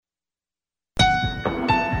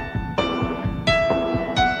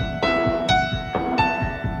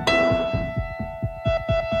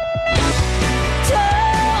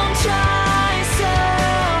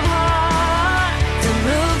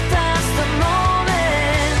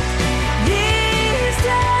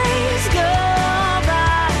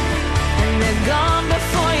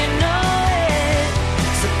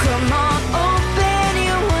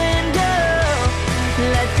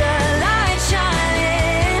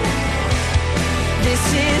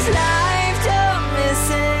She's life, don't miss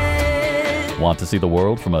it. Want to see the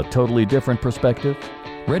world from a totally different perspective?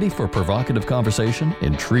 Ready for provocative conversation,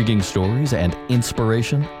 intriguing stories, and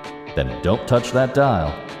inspiration? Then don't touch that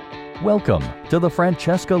dial. Welcome to the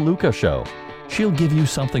Francesca Luca Show. She'll give you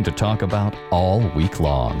something to talk about all week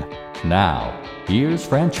long. Now, here's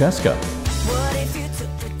Francesca.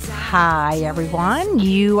 Hi, everyone.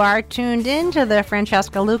 You are tuned in to the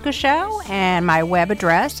Francesca Luca Show, and my web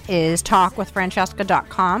address is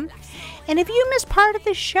talkwithfrancesca.com. And if you miss part of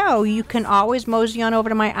the show, you can always mosey on over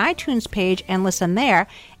to my iTunes page and listen there,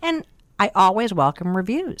 and I always welcome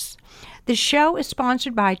reviews. The show is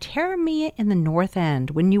sponsored by Terra Mia in the North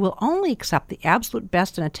End. When you will only accept the absolute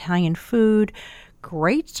best in Italian food,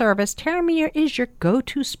 great service, Terra Mia is your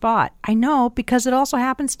go-to spot. I know, because it also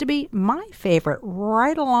happens to be my favorite,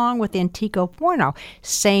 right along with Antico Forno.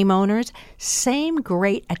 Same owners, same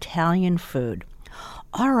great Italian food.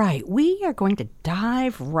 All right, we are going to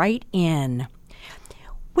dive right in.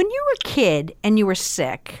 When you were a kid and you were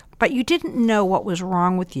sick, but you didn't know what was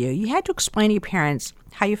wrong with you, you had to explain to your parents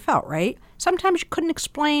how you felt, right? Sometimes you couldn't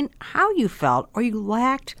explain how you felt, or you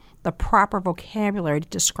lacked the proper vocabulary to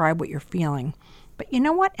describe what you're feeling. But you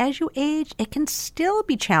know what? As you age, it can still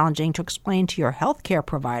be challenging to explain to your healthcare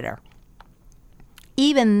provider.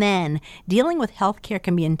 Even then, dealing with healthcare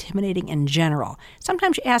can be intimidating in general.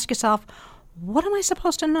 Sometimes you ask yourself, what am I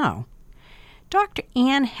supposed to know? Dr.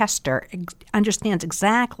 Ann Hester understands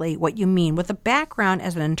exactly what you mean. With a background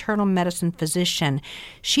as an internal medicine physician,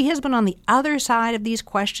 she has been on the other side of these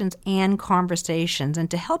questions and conversations. And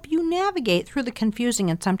to help you navigate through the confusing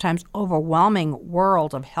and sometimes overwhelming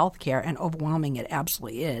world of healthcare, and overwhelming it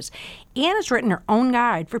absolutely is, Ann has written her own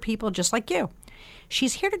guide for people just like you.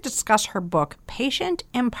 She's here to discuss her book, Patient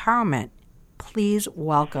Empowerment. Please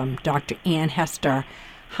welcome Dr. Ann Hester.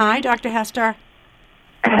 Hi, Dr. Hester.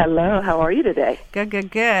 Hello, how are you today?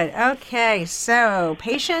 Good. Okay, so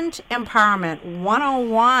Patient Empowerment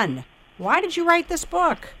 101. Why did you write this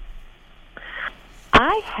book?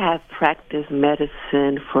 I have practiced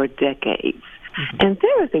medicine for decades, and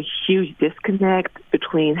there is a huge disconnect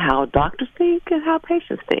between how doctors think and how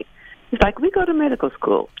patients think. It's like we go to medical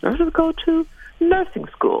school, nurses go to nursing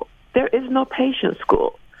school. There is no patient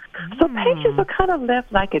school. So patients are kind of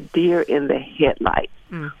left like a deer in the headlights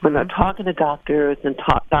when they're talking to doctors, and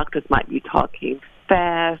doctors might be talking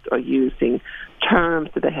fast or using terms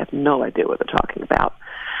that they have no idea what they're talking about.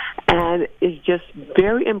 And it's just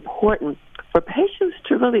very important for patients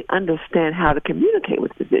to really understand how to communicate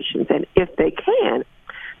with physicians. And if they can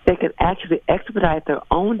actually expedite their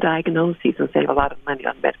own diagnoses and save a lot of money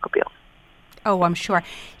on medical bills. Oh, I'm sure.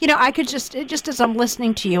 You know, I could just as I'm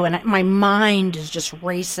listening to you, and my mind is just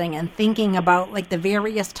racing and thinking about, like, the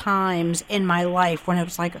various times in my life when it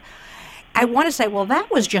was like, I want to say, well,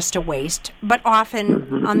 that was just a waste. But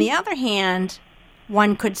often, on the other hand,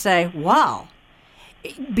 one could say, well,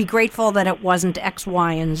 be grateful that it wasn't X,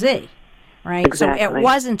 Y, and Z, right? Exactly. So it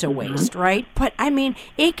wasn't a waste, right? But, I mean,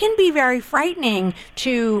 it can be very frightening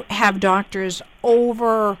to have doctors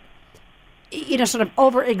sort of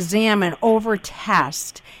over-examine,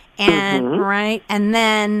 over-test, and, right? And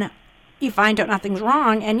then you find out nothing's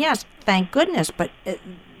wrong, and yes, thank goodness, but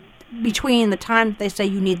between the time that they say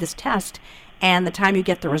you need this test and the time you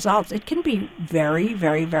get the results, it can be very,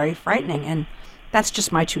 very, very frightening, and that's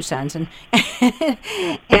just my 2 cents. And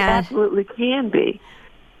it absolutely can be.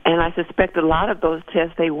 And I suspect a lot of those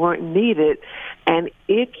tests, they weren't needed, and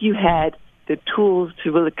if you had the tools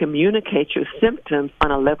to really communicate your symptoms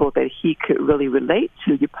on a level that he could really relate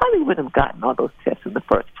to, you probably wouldn't have gotten all those tests in the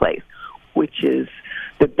first place, which is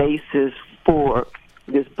the basis for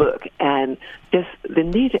this book. And just the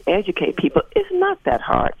need to educate people is not that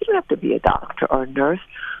hard. You don't have to be a doctor or a nurse,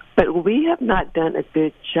 but we have not done a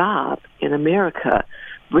good job in America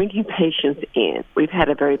bringing patients in. We've had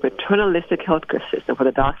a very paternalistic healthcare system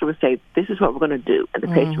where the doctor would say, this is what we're going to do, and the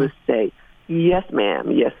patient would say, yes,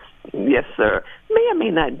 ma'am, yes, sir. May or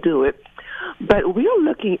may not do it, but we are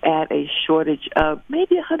looking at a shortage of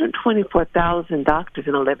maybe 124,000 doctors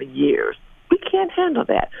in 11 years. We can't handle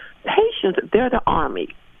that. Patients, they're the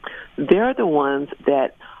army. They're the ones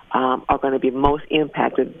that are going to be most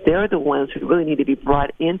impacted. They're the ones who really need to be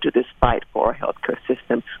brought into this fight for our healthcare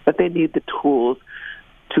system, but they need the tools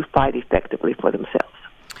to fight effectively for themselves.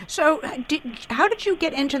 So how did you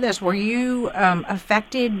get into this? Were you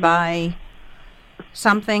affected by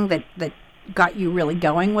something that got you really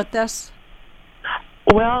going with this?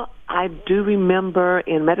 Well, I do remember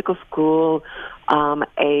in medical school,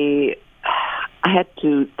 I had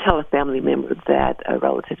to tell a family member that a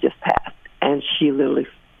relative just passed, and she literally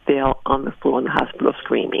fell on the floor in the hospital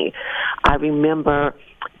screaming. I remember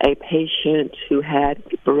a patient who had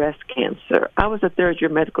breast cancer. I was a third-year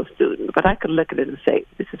medical student, but I could look at it and say,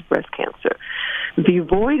 this is breast cancer. The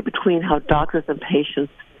void between how doctors and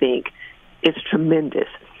patients think is tremendous.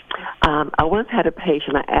 I once had a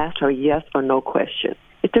patient, I asked her a yes or no question.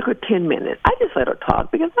 It took her 10 minutes. I just let her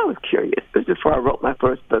talk because I was curious. It was before I wrote my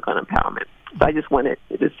first book on empowerment. So I just wanted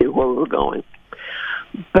to see where we were going.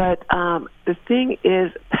 But the thing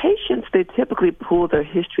is, patients, they typically pull their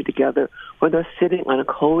history together when they're sitting on a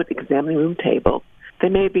cold examining room table. They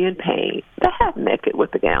may be in pain. They're half naked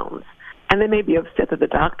with the gowns. And they may be upset that the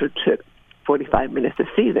doctor took 45 minutes to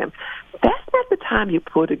see them. That's not the time you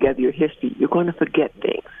pull together your history. You're going to forget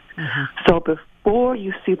things. Mm-hmm. So before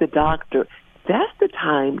you see the doctor, that's the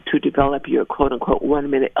time to develop your quote-unquote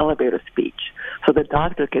 1-minute elevator speech so the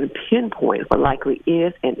doctor can pinpoint what likely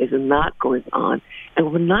is and is not going on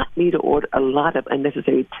and will not need to order a lot of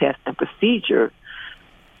unnecessary tests and procedures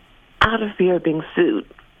out of fear of being sued.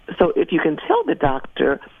 So if you can tell the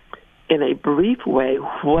doctor in a brief way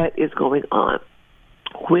what is going on,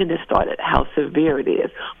 when it started, how severe it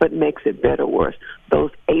is, what makes it better or worse,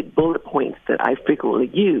 those 8 bullet points that I frequently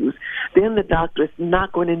use, then the doctor is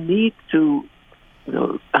not going to need to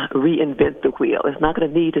reinvent the wheel. It's not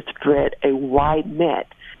going to need to spread a wide net.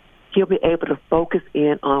 He'll be able to focus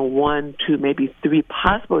in on 1, 2, maybe 3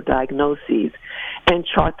 possible diagnoses and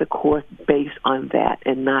chart the course based on that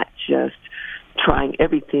and not just trying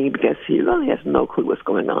everything because he really has no clue what's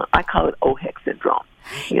going on. I call it OHEC syndrome.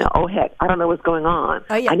 Oh, heck, I don't know what's going on.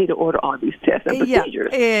 Oh, yeah. I need to order all these tests and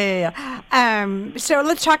procedures. So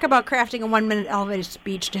let's talk about crafting a 1-minute elevator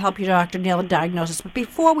speech to help your doctor nail a diagnosis. But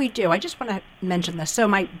before we do, I just want to mention this. So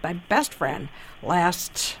my best friend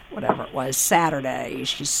last, Saturday,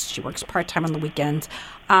 she works part-time on the weekends,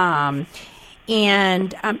 and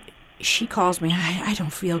she calls me. I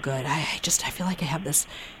don't feel good. I feel like I have this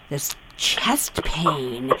chest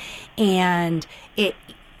pain, and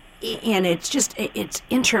it's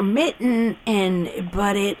intermittent,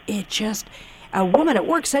 but it just, a woman at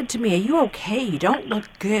work said to me, "Are you okay? You don't look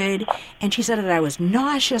good." And she said that I was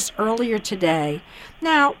nauseous earlier today.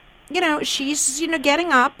 Now, she's,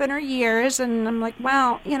 getting up in her years, and I'm like,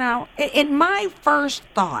 well, in my first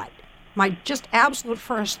thought, my just absolute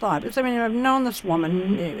first thought is, I've known this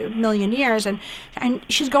woman a million years, and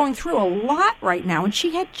she's going through a lot right now. And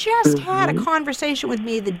she had just had a conversation with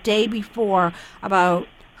me the day before about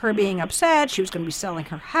her being upset. She was going to be selling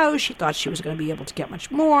her house. She thought she was going to be able to get much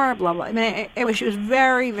more, blah, blah. She was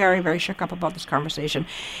very, very, very shook up about this conversation.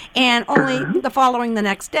 And only the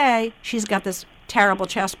next day, she's got this terrible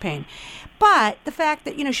chest pain. But the fact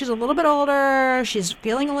that, she's a little bit older, she's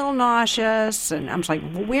feeling a little nauseous, and I'm just like,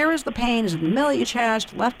 well, where is the pain? Is it in the middle of your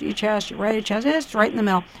chest, left of your chest, your right of your chest? It's right in the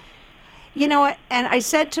middle. You know what? And I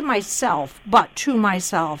said to myself,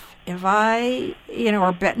 if I, were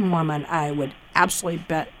a betting woman, I would absolutely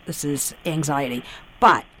bet this is anxiety.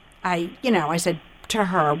 But I said to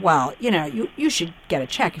her, well, you should get a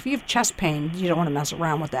check. If you have chest pain, you don't want to mess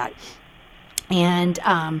around with that. And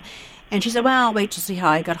she said, well, I'll wait to see how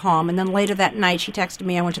I got home. And then later that night, she texted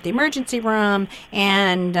me. I went to the emergency room,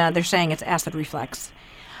 and they're saying it's acid reflux.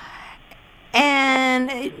 And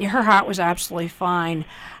her heart was absolutely fine.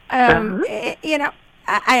 I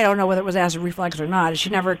don't know whether it was acid reflux or not. She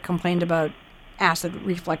never complained about acid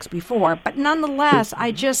reflux before. But nonetheless,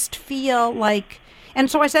 I just feel like... And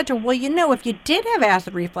so I said to her, well, if you did have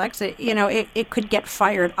acid reflux, it could get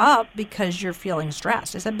fired up because you're feeling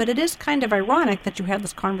stressed. I said, but it is kind of ironic that you had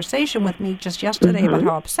this conversation with me just yesterday about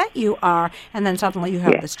how upset you are, and then suddenly you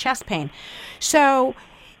have this chest pain. So,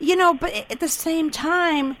 but at the same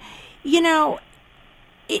time,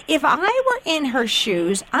 if I were in her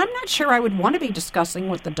shoes, I'm not sure I would want to be discussing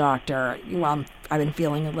with the doctor, well, I've been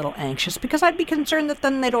feeling a little anxious, because I'd be concerned that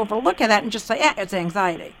then they'd overlook that and just say, it's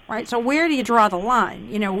anxiety, right? So where do you draw the line?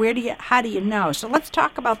 How do you know? So let's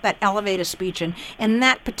talk about that elevator speech, and in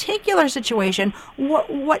that particular situation,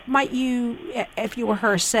 what might you, if you were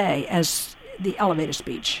her, say as the elevator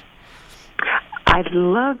speech? I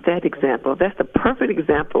love that example. That's the perfect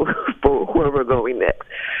example for where we're going next.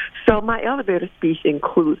 So my elevator speech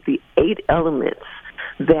includes the 8 elements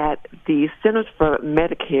that the Centers for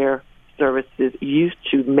Medicare Services used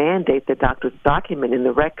to mandate that doctors document in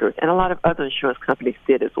the records, and a lot of other insurance companies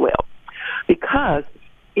did as well. Because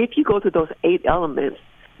if you go through those 8 elements,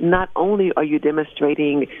 not only are you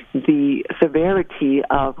demonstrating the severity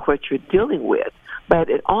of what you're dealing with, but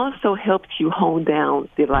it also helps you hone down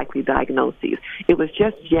the likely diagnoses. It was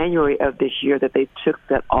just January of this year that they took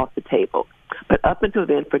that off the table. But up until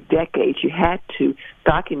then, for decades, you had to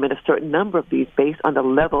document a certain number of these based on the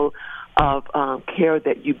level of care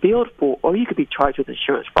that you billed for, or you could be charged with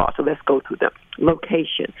insurance fraud. So let's go through them.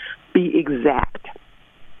 Location. Be exact.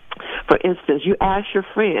 For instance, you ask your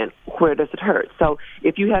friend, where does it hurt? So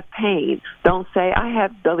if you have pain, don't say, I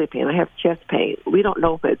have belly pain, I have chest pain. We don't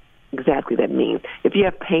know what exactly that means. If you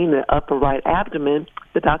have pain in the upper right abdomen,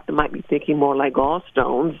 the doctor might be thinking more like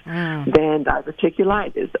gallstones than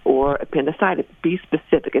diverticulitis or appendicitis. Be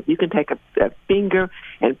specific. If you can take a finger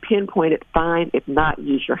and pinpoint it, fine. If not,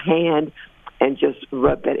 use your hand and just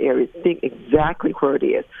rub that area. Think exactly where it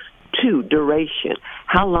is. 2, duration.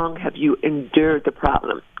 How long have you endured the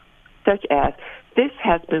problem? Such as, this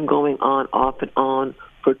has been going on off and on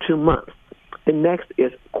for 2 months. The next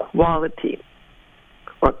is quality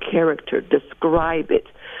or character. Describe it.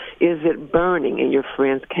 Is it burning in your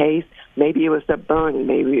friend's case? Maybe it was the burning.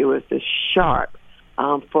 Maybe it was the sharp.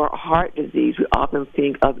 For heart disease, we often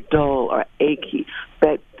think of dull or achy,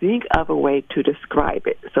 but think of a way to describe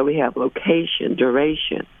it. So we have location,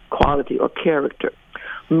 duration, quality, or character.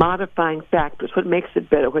 Modifying factors. What makes it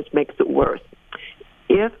better? What makes it worse?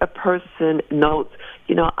 If a person notes,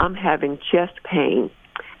 I'm having chest pain,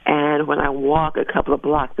 and when I walk a couple of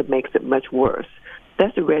blocks, it makes it much worse,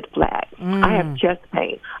 that's a red flag. I have chest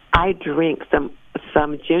pain. I drink some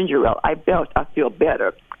ginger ale. I belch. I feel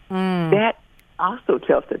better. That also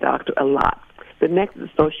tells the doctor a lot. The next is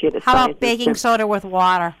associated. How about baking soda with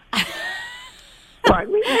water?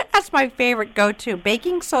 Pardon me? That's my favorite go-to,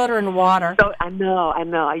 baking soda and water. So I know.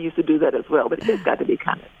 I used to do that as well, but it's got to be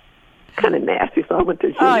kind of nasty, so I went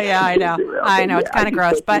to Oh, yeah, I know. It's kind of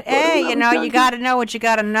gross. But, hey, you got to know what you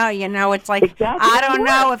got to know. It's like, exactly. I don't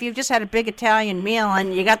know if you've just had a big Italian meal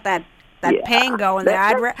and you got that pain going there.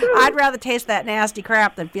 I'd rather taste that nasty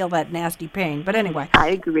crap than feel that nasty pain. But anyway. I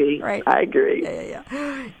agree. Right. I agree. Yeah.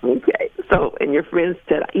 Okay. So, and your friend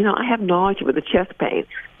said, I have nausea with the chest pain.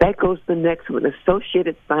 That goes to the next one,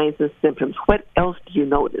 associated signs and symptoms. What else do you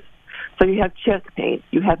notice? So you have chest pain.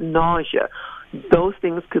 You have nausea. Those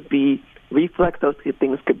things could be reflex. Those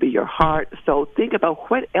things could be your heart. So think about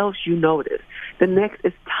what else you notice. The next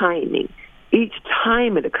is timing. Each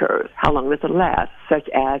time it occurs, how long does it last? Such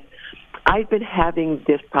as, I've been having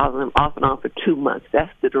this problem off and on for 2 months.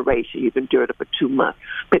 That's the duration. You've endured it for 2 months.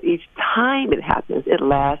 But each time it happens, it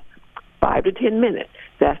lasts 5 to 10 minutes.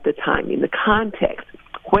 That's the timing. The context.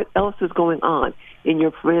 What else is going on? In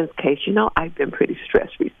your friend's case, I've been pretty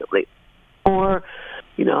stressed recently. Or,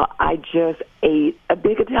 I just ate a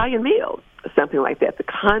big Italian meal, something like that. The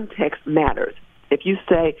context matters. If you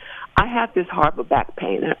say, I have this horrible back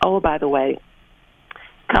pain, and oh, by the way,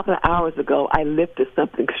 a couple of hours ago, I lifted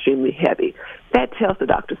something extremely heavy, that tells the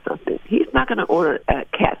doctor something. He's not going to order a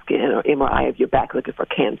CAT scan or MRI of your back looking for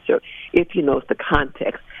cancer if he knows the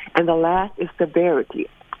context. And the last is severity.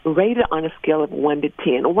 Rate it on a scale of 1 to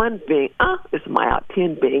 10. 1 being, it's mild.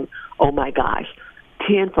 10 being, oh, my gosh.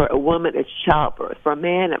 10 for a woman is childbirth. For a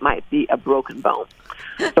man, it might be a broken bone.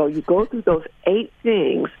 So you go through those 8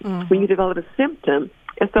 things when you develop a symptom,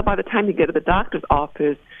 and so by the time you get to the doctor's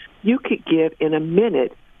office, you could give in a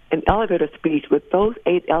minute an elevator speech with those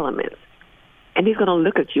 8 elements. And he's going to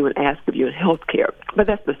look at you and ask if you're in health care. But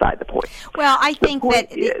that's beside the point. Well, I think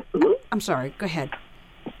that... is, I'm sorry. Go ahead.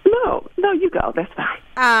 No, you go. That's fine.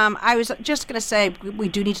 I was just going to say we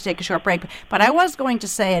do need to take a short break, but I was going to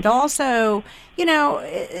say it also,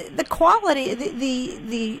 the quality,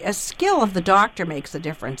 the skill of the doctor makes a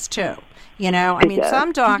difference too.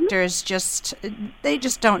 Some doctors just don't know. They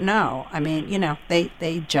just don't know.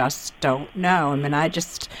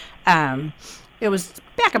 It was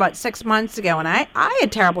back about 6 months ago, and I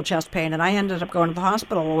had terrible chest pain, and I ended up going to the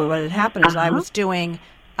hospital. What had happened is I was doing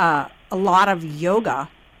a lot of yoga,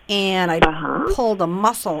 and I pulled a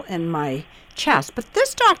muscle in my chest. But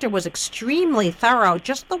this doctor was extremely thorough,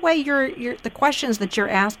 just the way the questions that you're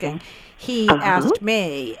asking, he asked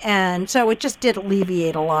me. And so it just did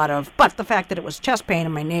alleviate a lot of, but the fact that it was chest pain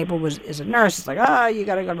and my neighbor is a nurse, it's like, you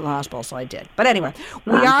got to go to the hospital. So I did. But anyway,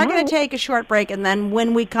 we are going to take a short break, and then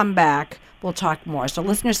when we come back, we'll talk more. So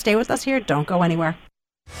listeners, stay with us here. Don't go anywhere.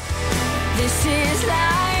 This is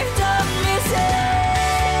life, don't miss it.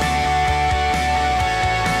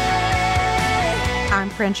 I'm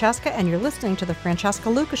Francesca, and you're listening to The Francesca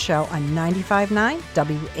Lucas Show on 95.9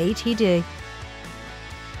 WATD.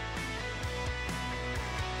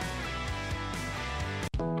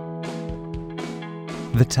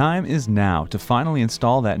 The time is now to finally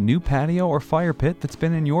install that new patio or fire pit that's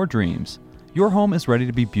been in your dreams. Your home is ready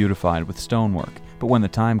to be beautified with stonework, but when the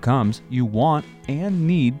time comes, you want and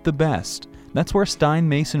need the best. That's where Stein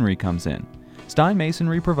Masonry comes in. Stein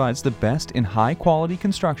Masonry provides the best in high-quality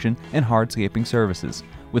construction and hardscaping services.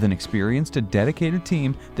 With an experienced and dedicated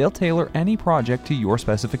team, they'll tailor any project to your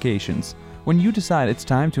specifications. When you decide it's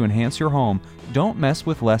time to enhance your home, don't mess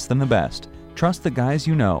with less than the best. Trust the guys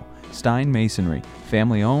you know. Stein Masonry,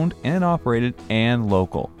 family owned and operated and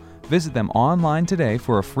local. Visit them online today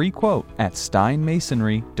for a free quote at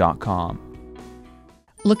steinmasonry.com.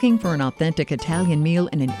 Looking for an authentic Italian meal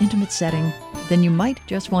in an intimate setting? Then you might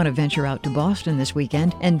just want to venture out to Boston this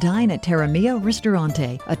weekend and dine at Terra Mia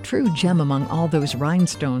Ristorante, a true gem among all those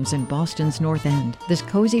rhinestones in Boston's North End. This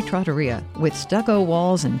cozy trattoria, with stucco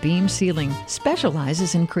walls and beam ceiling,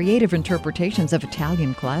 specializes in creative interpretations of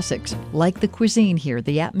Italian classics. Like the cuisine here,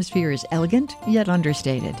 the atmosphere is elegant yet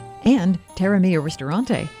understated. And Terra Mia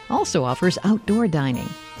Ristorante also offers outdoor dining.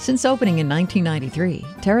 Since opening in 1993,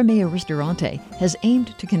 Terra Mia Ristorante has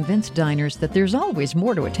aimed to convince diners that there's always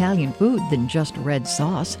more to Italian food than just red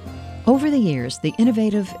sauce. Over the years, the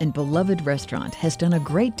innovative and beloved restaurant has done a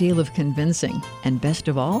great deal of convincing, and best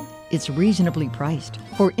of all, it's reasonably priced.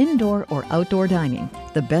 For indoor or outdoor dining,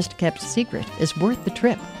 the best-kept secret is worth the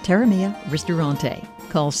trip. Terra Mia Ristorante.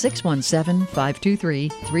 Call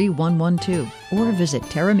 617-523-3112 or visit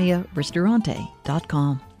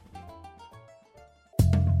terramiaristorante.com.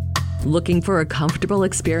 Looking for a comfortable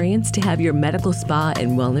experience to have your medical spa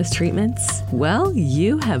and wellness treatments? Well,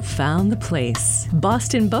 you have found the place.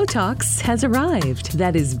 Boston Botox has arrived.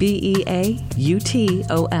 That is BEAUTOX.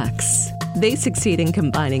 They succeed in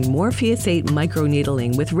combining Morpheus 8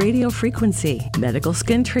 microneedling with radiofrequency, medical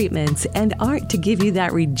skin treatments, and art to give you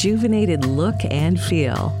that rejuvenated look and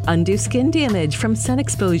feel. Undo skin damage from sun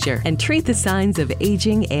exposure and treat the signs of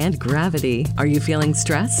aging and gravity. Are you feeling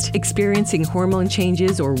stressed, experiencing hormone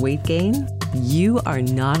changes or weight gain? You are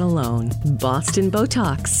not alone. Boston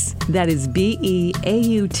Botox, that is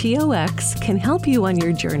BEAUTOX, can help you on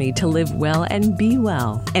your journey to live well and be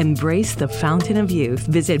well. Embrace the fountain of youth.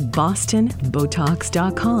 Visit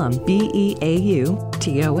BostonBotox.com,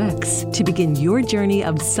 BEAUTOX, to begin your journey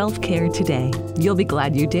of self-care today. You'll be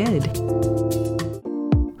glad you did.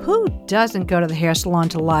 Who doesn't go to the hair salon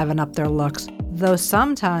to liven up their looks? Though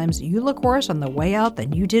sometimes you look worse on the way out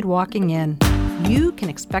than you did walking in. You can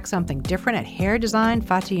expect something different at Hair Design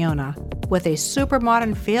Fationa. With a super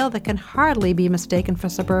modern feel that can hardly be mistaken for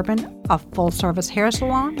suburban, a full-service hair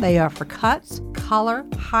salon, they offer cuts, color,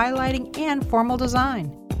 highlighting, and formal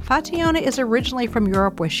design. Fationa is originally from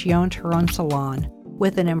Europe, where she owned her own salon.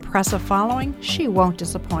 With an impressive following, she won't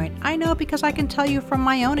disappoint. I know because I can tell you from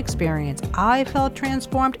my own experience. I felt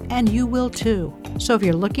transformed, and you will too. So if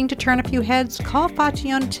you're looking to turn a few heads, call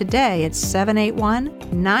Fationa today at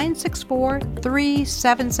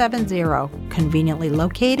 781-964-3770. Conveniently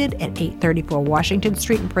located at 834 Washington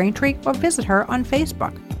Street in Braintree, or visit her on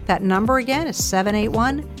Facebook. That number again is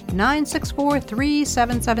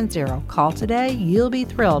 781-964-3770. Call today. You'll be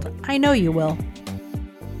thrilled. I know you will.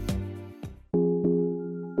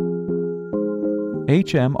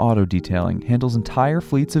 HM Auto Detailing handles entire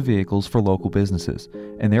fleets of vehicles for local businesses,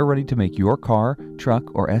 and they're ready to make your car,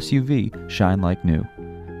 truck, or SUV shine like new.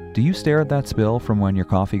 Do you stare at that spill from when your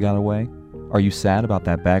coffee got away? Are you sad about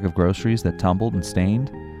that bag of groceries that tumbled and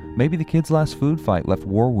stained? Maybe the kid's last food fight left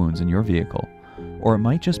war wounds in your vehicle. Or it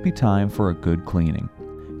might just be time for a good cleaning.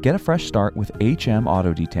 Get a fresh start with HM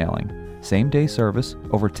Auto Detailing. Same-day service,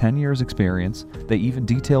 over 10 years experience. They even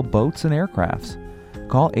detail boats and aircrafts.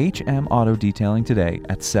 Call HM Auto Detailing today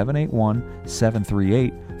at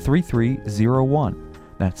 781-738-3301.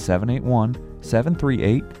 That's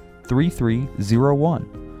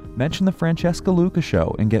 781-738-3301. Mention the Francesca Luca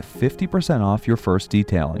Show and get 50% off your first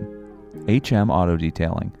detailing. HM Auto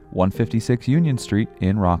Detailing, 156 Union Street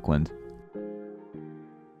in Rockland.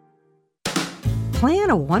 Plan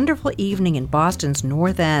a wonderful evening in Boston's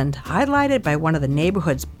North End, highlighted by one of the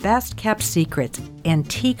neighborhood's best-kept secrets,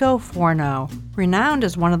 Antico Forno. Renowned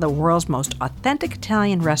as one of the world's most authentic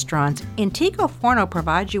Italian restaurants, Antico Forno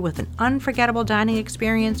provides you with an unforgettable dining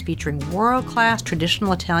experience featuring world-class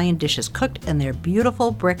traditional Italian dishes cooked in their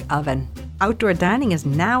beautiful brick oven. Outdoor dining is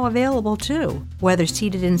now available too, whether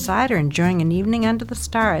seated inside or enjoying an evening under the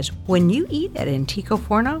stars. When you eat at Antico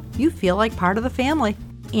Forno, you feel like part of the family.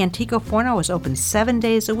 Antico Forno is open 7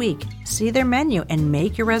 days a week. See their menu and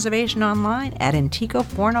make your reservation online at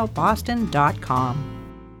anticofornoboston.com.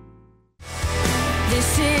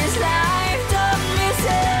 This is life, don't miss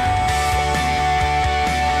it.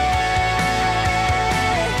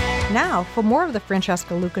 Now, for more of the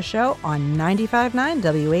Francesca Luca Show on 95.9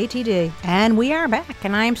 WATD. And we are back,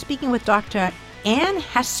 and I am speaking with Dr. Ann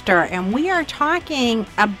Hester, and we are talking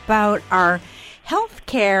about our health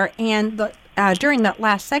care. And during that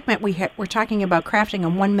last segment, we're talking about crafting a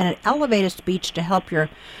 1-minute elevator speech to help your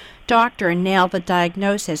doctor and nail the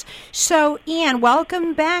diagnosis. So, Ian,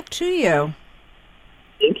 welcome back to you.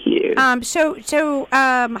 Thank you. How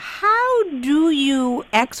do you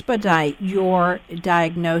expedite your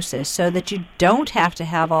diagnosis so that you don't have to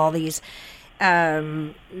have all these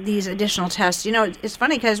additional tests? You know, it's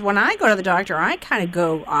funny because when I go to the doctor, I kind of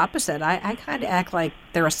go opposite. I kind of act like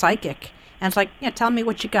they're a psychic, and it's like, yeah, tell me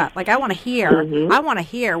what you got. Like I want to hear. Mm-hmm. I want to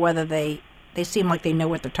hear whether they seem like they know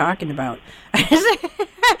what they're talking about.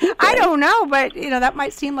 I don't know, but you know that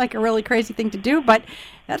might seem like a really crazy thing to do, but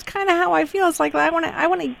that's kind of how I feel. It's like I want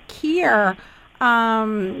to hear,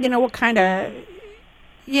 you know, what kind of,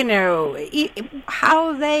 you know,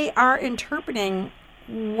 how they are interpreting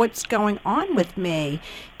what's going on with me,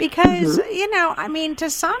 because you know, I mean, to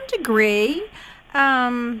some degree, you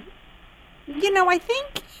know, I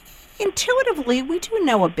think intuitively we do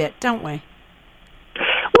know a bit, don't we?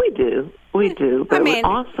 We do, but I mean, we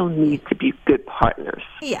also need to be good partners.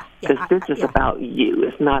 Yeah. Because this is about you.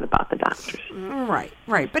 It's not about the doctors. Right.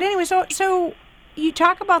 But anyway, so you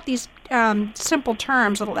talk about these simple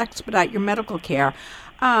terms that'll expedite your medical care.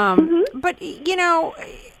 But, you know,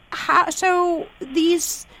 what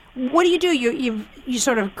do? You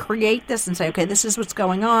sort of create this and say, okay, this is what's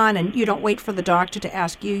going on, and you don't wait for the doctor to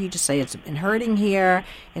ask you. You just say, it's been hurting here.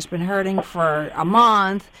 It's been hurting for a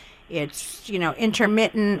month. It's, you know,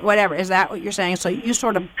 intermittent, whatever. Is that what you're saying? So you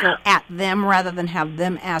sort of go at them rather than have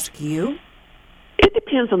them ask you? It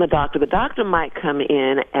depends on the doctor. The doctor might come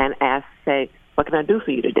in and ask, say, what can I do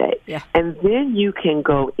for you today? Yeah. And then you can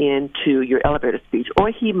go into your elevator speech. Or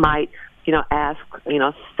he might, you know, ask, you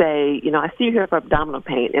know, say, you know, I see you here for abdominal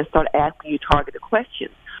pain, and start asking you targeted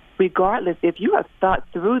questions. Regardless, if you have thought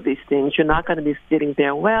through these things, you're not going to be sitting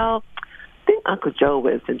there, well, I think Uncle Joe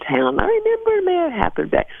was in town. I remember it may have happened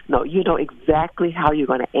back. No, you know exactly how you're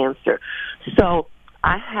going to answer. So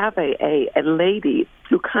I have a lady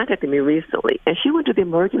who contacted me recently, and she went to the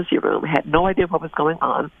emergency room, had no idea what was going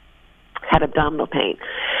on, had abdominal pain.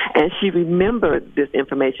 And she remembered this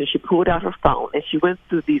information. She pulled out her phone, and she went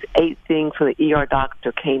through these 8 things when the ER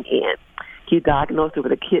doctor came in. He diagnosed her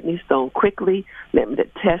with a kidney stone quickly,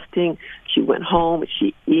 limited testing. She went home.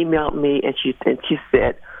 She emailed me, and she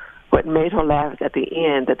said, what made her laugh is at the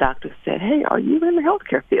end, the doctor said, hey, are you in the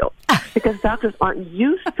healthcare field? Because doctors aren't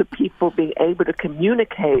used to people being able to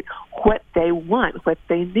communicate what they want, what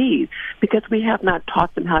they need, because we have not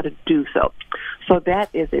taught them how to do so. So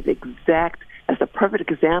that is that's a perfect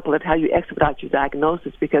example of how you expedite your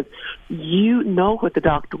diagnosis, because you know what the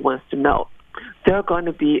doctor wants to know. There are going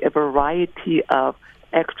to be a variety of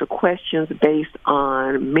extra questions based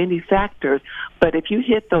on many factors, but if you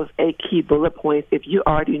hit those 8 key bullet points, if you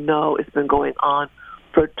already know it's been going on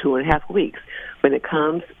for 2.5 weeks, when it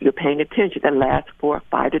comes, you're paying attention, that lasts for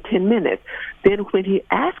 5 to 10 minutes. Then when he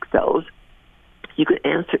asks those, you can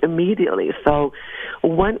answer immediately. So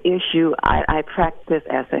one issue, I practice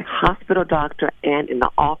as a hospital doctor and in the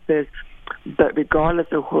office, but regardless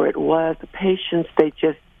of where it was, the patients, they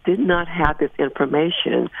just did not have this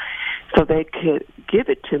information, so they could give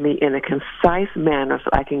it to me in a concise manner so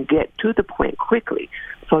I can get to the point quickly.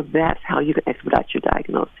 So that's how you can expedite your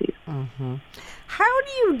diagnosis. Mm-hmm. How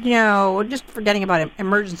do you know, just forgetting about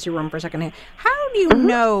emergency room for a second here, how do you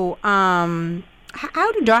know,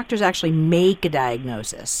 how do doctors actually make a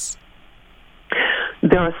diagnosis?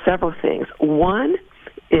 There are several things. One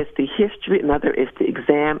is the history, another is the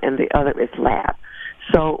exam, and the other is lab.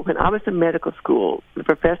 So when I was in medical school, the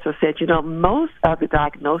professor said, you know, most of the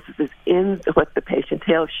diagnosis is in what the patient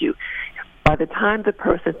tells you. By the time the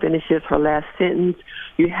person finishes her last sentence,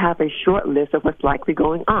 you have a short list of what's likely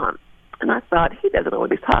going on. And I thought, he doesn't know what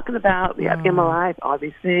he's talking about. We have MRIs, all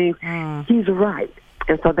these things. He's right.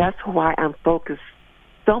 And so that's why I'm focused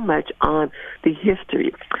so much on the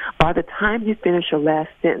history. By the time you finish your last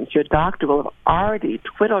sentence, your doctor will have already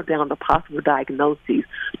whittled down the possible diagnoses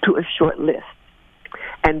to a short list.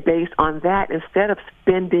 And based on that, instead of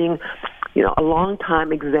spending, you know, a long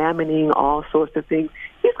time examining all sorts of things,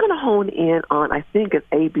 he's going to hone in on, I think it's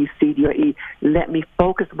A, B, C, D, or E. Let me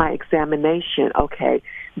focus my examination. Okay,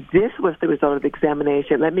 this was the result of the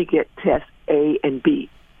examination. Let me get test A and B.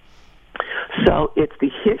 So it's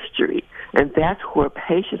the history, and that's where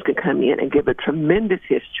patients can come in and give a tremendous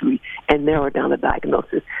history and narrow down the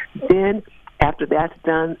diagnosis. Then, after that's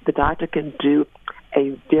done, the doctor can do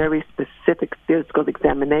a very specific physical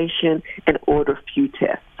examination and order a few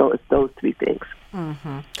tests. So it's those 3 things.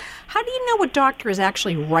 Mm-hmm. How do you know what doctor is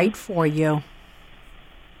actually right for you?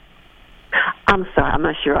 I'm sorry, I'm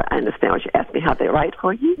not sure I understand what you're asking, how they're right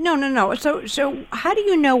for you? No. So how do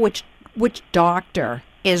you know which doctor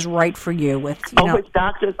is right for you? With you know, which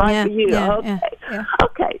doctor is right for you? Yeah, okay. Yeah.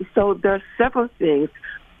 Okay, so there are several things.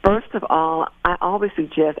 First of all, I always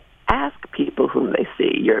suggest ask people whom they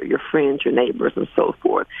see, your friends, your neighbors, and so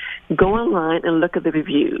forth. Go online and look at the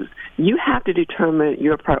reviews. You have to determine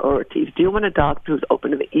your priorities. Do you want a doctor who's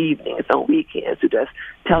open in the evenings, on weekends, who does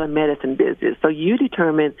telemedicine visits? So you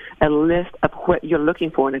determine a list of what you're looking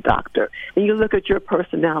for in a doctor, and you look at your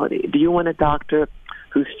personality. Do you want a doctor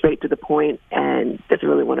who's straight to the point and doesn't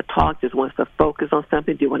really want to talk, just wants to focus on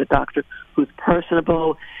something? Do you want a doctor who's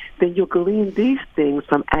personable? Then you'll glean these things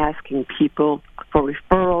from asking people for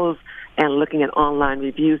referrals and looking at online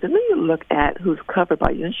reviews. And then you look at who's covered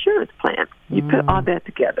by your insurance plan. You put all that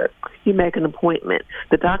together. You make an appointment.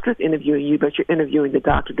 The doctor's interviewing you, but you're interviewing the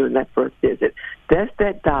doctor during that first visit. Does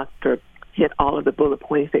that doctor hit all of the bullet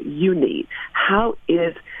points that you need? How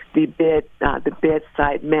is the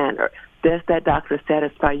bedside manner? Does that doctor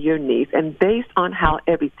satisfy your needs? And based on how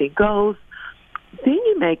everything goes, then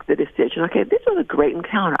you make the decision, okay, this was a great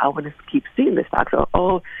encounter. I want to keep seeing this doctor.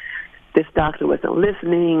 Oh, this doctor wasn't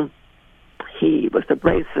listening. He was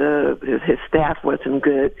abrasive. His staff wasn't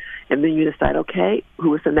good. And then you decide, okay,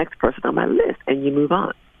 who is the next person on my list? And you move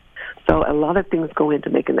on. So a lot of things go into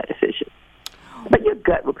making that decision. But your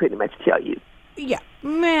gut will pretty much tell you. Yeah.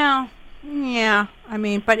 Well, yeah. I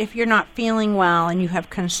mean, but if you're not feeling well and you have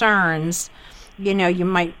concerns, you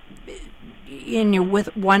might, you're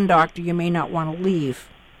with one doctor, you may not want to leave.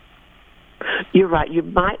 You're right. You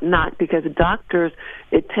might not, because doctors,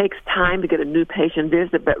 it takes time to get a new patient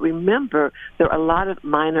visit. But remember, there are a lot of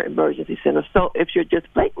minor emergency centers. So if you're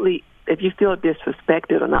just blatantly, if you feel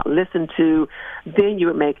disrespected or not listened to, then you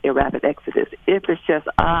would make a rapid exodus. If it's just,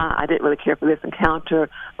 I didn't really care for this encounter,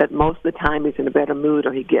 but most of the time he's in a better mood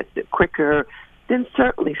or he gets it quicker, then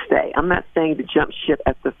certainly stay. I'm not saying to jump ship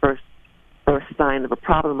at the first sign of a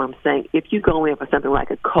problem. I'm saying if you go in for something like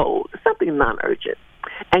a cold, something non-urgent,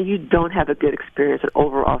 and you don't have a good experience, an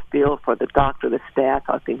overall feel for the doctor, the staff,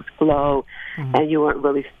 how things flow, and you aren't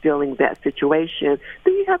really feeling that situation,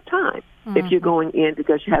 then you have time. If you're going in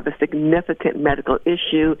because you have a significant medical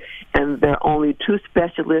issue and there are only 2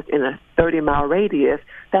 specialists in a 30-mile radius,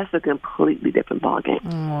 that's a completely different ballgame.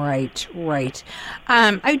 Right.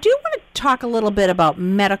 I do want to talk a little bit about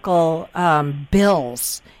medical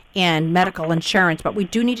bills and medical insurance, but we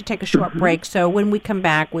do need to take a short break. So when we come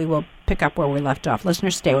back, we will pick up where we left off.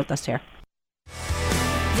 Listeners, stay with us here.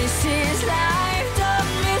 This is life, don't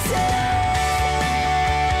miss it.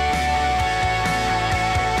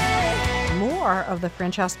 More of the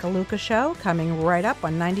Francesca Luca Show coming right up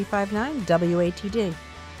on 95.9 WATD.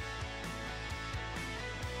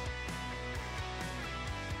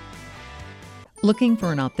 Looking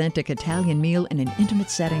for an authentic Italian meal in an intimate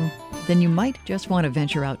setting? Then you might just want to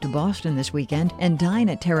venture out to Boston this weekend and dine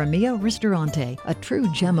at Terra Mia Ristorante, a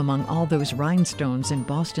true gem among all those rhinestones in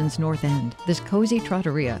Boston's North End. This cozy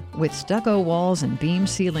trattoria, with stucco walls and beam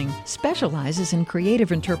ceiling, specializes in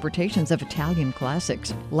creative interpretations of Italian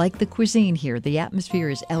classics. Like the cuisine here, the atmosphere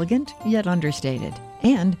is elegant yet understated.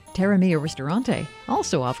 And Terra Mia Ristorante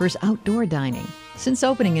also offers outdoor dining. Since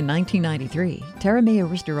opening in 1993, Terra Mia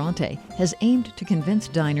Ristorante has aimed to convince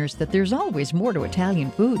diners that there's always more to Italian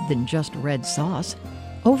food than just red sauce.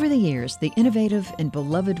 Over the years, the innovative and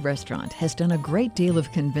beloved restaurant has done a great deal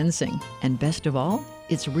of convincing, and best of all,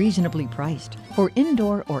 it's reasonably priced. For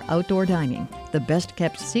indoor or outdoor dining, the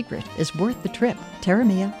best-kept secret is worth the trip. Terra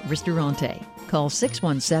Mia Ristorante. Call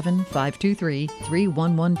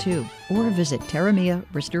 617-523-3112 or visit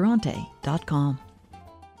terramiaristorante.com.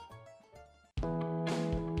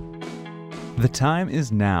 The time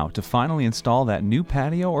is now to finally install that new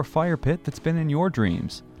patio or fire pit that's been in your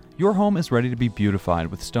dreams. Your home is ready to be beautified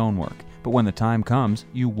with stonework, but when the time comes,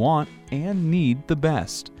 you want and need the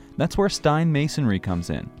best. That's where Stein Masonry comes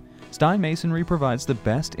in. Stein Masonry provides the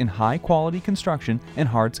best in high-quality construction and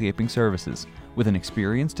hardscaping services. With an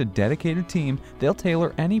experienced and dedicated team, they'll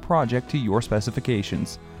tailor any project to your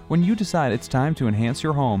specifications. When you decide it's time to enhance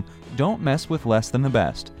your home, don't mess with less than the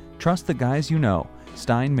best. Trust the guys you know.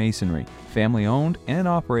 Stein Masonry, family-owned and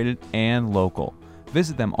operated and local.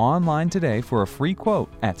 Visit them online today for a free quote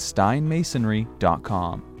at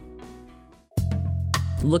steinmasonry.com.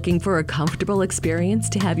 Looking for a comfortable experience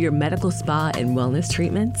to have your medical spa and wellness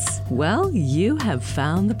treatments? Well, you have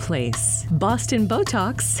found the place. Boston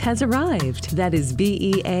Botox has arrived. That is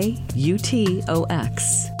BEAUTOX.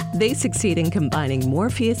 They succeed in combining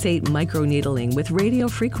Morpheus8 microneedling with radio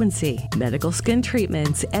frequency, medical skin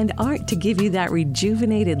treatments, and art to give you that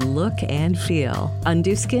rejuvenated look and feel.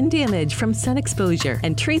 Undo skin damage from sun exposure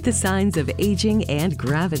and treat the signs of aging and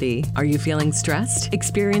gravity. Are you feeling stressed,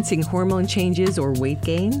 experiencing hormone changes, or weight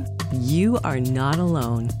gain? You are not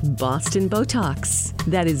alone. Boston Botox,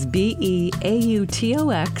 that is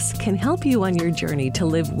BEAUTOX, can help you on your journey to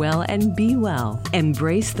live well and be well.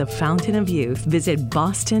 Embrace the fountain of youth. Visit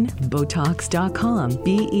bostonbotox.com,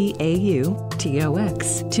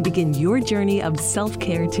 BEAUTOX, to begin your journey of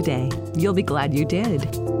self-care today. You'll be glad you did.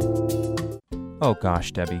 Oh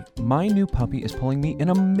gosh, Debbie, my new puppy is pulling me in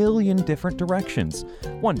a million different directions.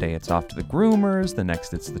 One day it's off to the groomers, the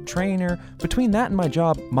next it's the trainer. Between that and my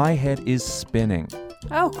job, my head is spinning.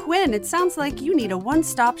 Oh, Quinn, it sounds like you need a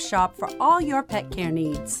one-stop shop for all your pet care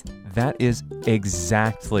needs. That is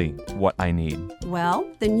exactly what I need. Well,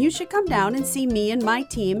 then you should come down and see me and my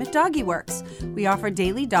team at Doggy Works. We offer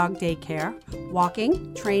daily dog daycare,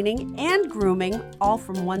 walking, training, and grooming, all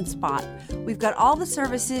from one spot. We've got all the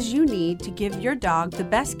services you need to give your dog the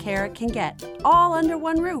best care it can get, all under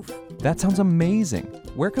one roof. That sounds amazing.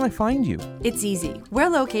 Where can I find you? It's easy. We're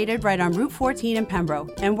located right on Route 14 in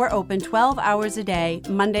Pembroke, and we're open 12 hours a day,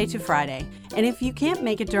 Monday to Friday. And if you can't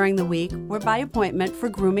make it during the week, we're by appointment for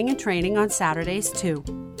grooming and training on Saturdays too.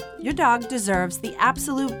 Your dog deserves the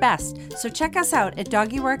absolute best, so check us out at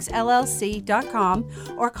doggyworksllc.com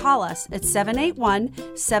or call us at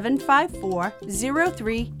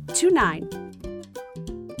 781-754-0329.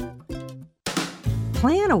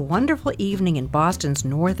 Plan a wonderful evening in Boston's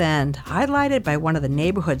North End, highlighted by one of the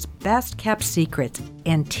neighborhood's best-kept secrets,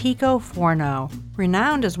 Antico Forno.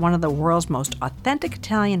 Renowned as one of the world's most authentic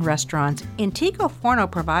Italian restaurants, Antico Forno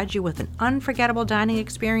provides you with an unforgettable dining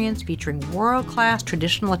experience featuring world-class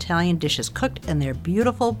traditional Italian dishes cooked in their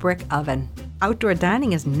beautiful brick oven. Outdoor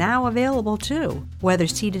dining is now available too, whether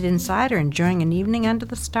seated inside or enjoying an evening under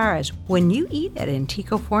the stars. When you eat at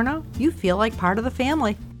Antico Forno, you feel like part of the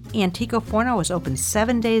family. Antico Forno is open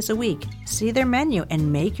 7 days a week. See their menu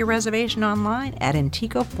and make your reservation online at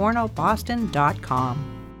anticofornoboston.com.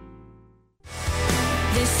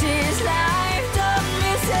 This is life, don't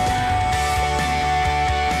miss it.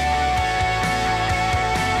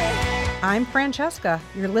 I'm Francesca.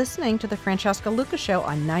 You're listening to the Francesca Lucas Show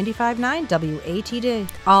on 95.9 WATD.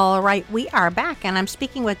 All right, we are back, and I'm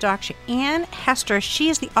speaking with Dr. Ann Hester. She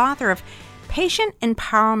is the author of Patient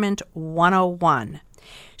Empowerment 101.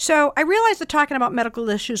 So I realize that talking about medical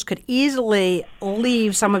issues could easily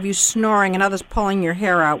leave some of you snoring and others pulling your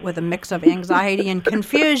hair out with a mix of anxiety and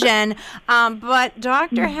confusion. But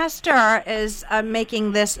Dr. Hester is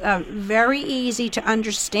making this very easy to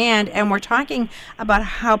understand, and we're talking about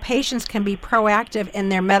how patients can be proactive in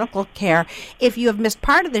their medical care. If you have missed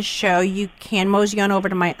part of this show, you can mosey on over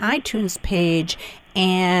to my iTunes page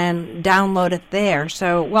and download it there.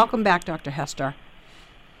 So welcome back, Dr. Hester.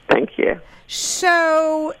 Thank you.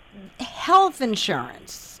 So, health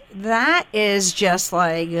insurance, that is just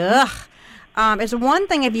like, ugh. It's one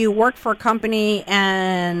thing if you work for a company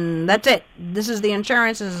and that's it. This is the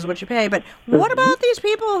insurance, this is what you pay. But what about these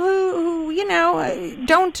people who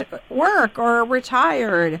don't work or are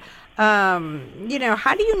retired? How do you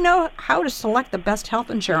know how to select the best health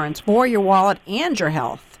insurance for your wallet and your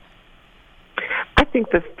health? I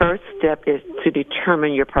think the first step is to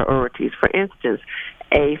determine your priorities. For instance,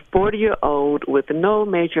 a 40-year-old with no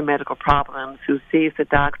major medical problems who sees the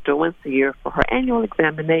doctor once a year for her annual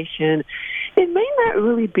examination, it may not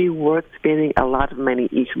really be worth spending a lot of money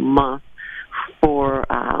each month for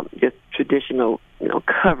just traditional,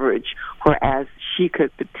 coverage, whereas she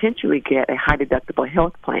could potentially get a high-deductible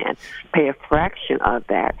health plan, pay a fraction of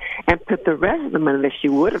that, and put the rest of the money that she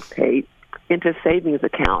would have paid into a savings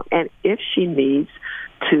account. And if she needs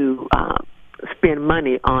to spend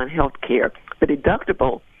money on health care, the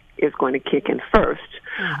deductible is going to kick in first,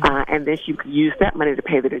 and then you can use that money to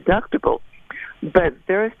pay the deductible. But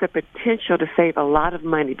there is the potential to save a lot of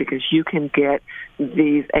money because you can get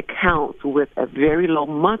these accounts with a very low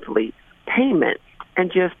monthly payment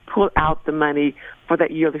and just pull out the money for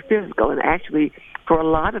that yearly physical. And actually, for a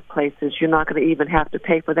lot of places, you're not going to even have to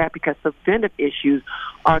pay for that because preventive issues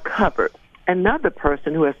are covered. Another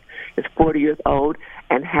person who is 40 years old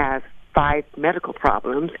and has 5 medical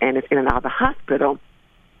problems and is in and out of the hospital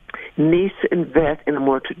needs to invest in a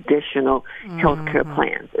more traditional health care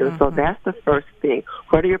plans. And so that's the first thing.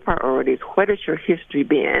 What are your priorities? What has your history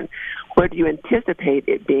been? What do you anticipate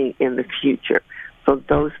it being in the future? So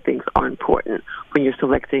those things are important when you're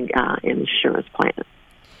selecting an insurance plan.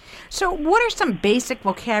 So what are some basic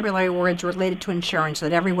vocabulary words related to insurance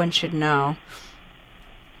that everyone should know?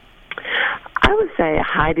 I I would say a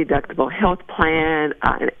high deductible health plan,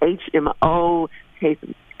 an HMO,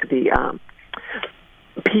 the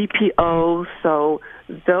PPO. So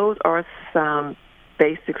those are some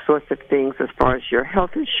basic sorts of things as far as your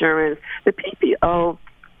health insurance. The PPO,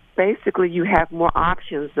 basically you have more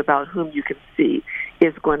options about whom you can see.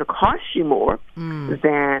 It's going to cost you more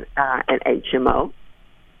than an HMO.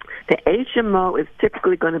 The HMO is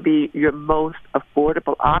typically going to be your most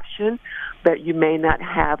affordable option, but you may not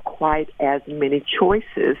have quite as many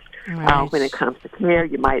choices when it comes to care.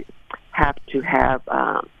 You might have to have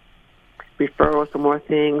referrals for more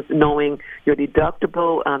things, knowing your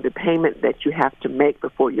deductible, the payment that you have to make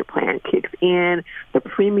before your plan kicks in, the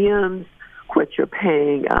premiums, what you're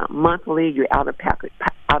paying monthly, your out-of-pocket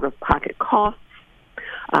costs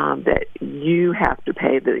that you have to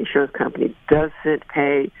pay. The insurance company doesn't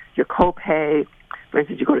pay your copay. For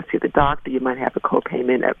instance, you go to see the doctor, you might have a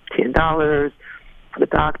copayment of $10 for the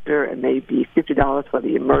doctor and maybe $50 for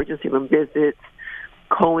the emergency room visits.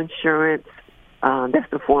 Co-insurance, that's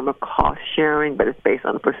the form of cost sharing, but it's based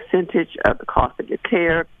on a percentage of the cost of your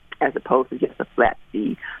care as opposed to just a flat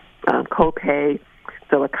fee copay.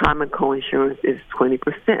 So a common co-insurance is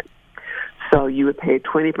 20%. So you would pay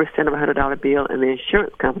 20% of a $100 bill, and the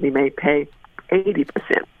insurance company may pay 80%.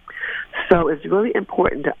 So it's really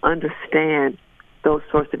important to understand those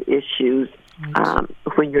sorts of issues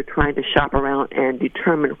when you're trying to shop around and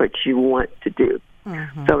determine what you want to do.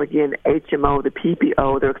 Mm-hmm. So again, the HMO, the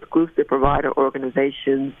PPO, they're exclusive provider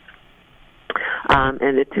organizations,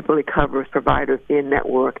 and it typically covers providers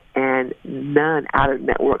in-network and none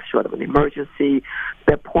out-of-network short of an emergency.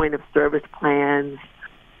 The point-of-service plans,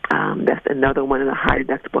 that's another one of the high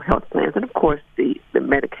deductible health plans. And, of course, the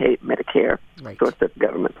Medicaid, Medicare sorts of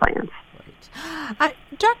government plans.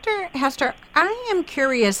 Dr. Hester, I am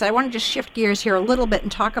curious. I want to just shift gears here a little bit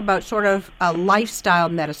and talk about sort of a lifestyle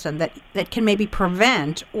medicine that can maybe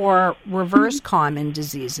prevent or reverse common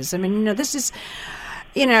diseases. I mean, this is...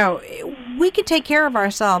 we can take care of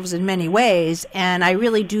ourselves in many ways, and I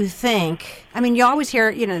really do think, you always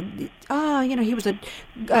hear, he was a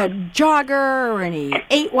jogger, and he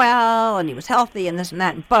ate well, and he was healthy, and this and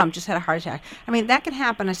that, and boom, just had a heart attack. That can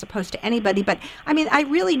happen, I suppose, to anybody, but, I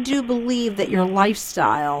really do believe that your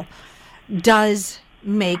lifestyle does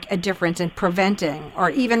make a difference in preventing or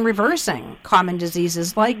even reversing common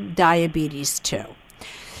diseases like diabetes, too.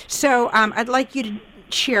 So I'd like you to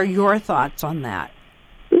share your thoughts on that.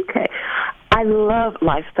 Okay. I love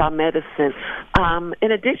lifestyle medicine.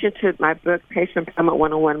 In addition to my book, Patient Empowerment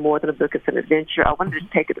 101, More Than a Book, It's an Adventure, I wanted to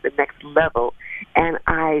take it to the next level, and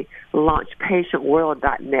I launched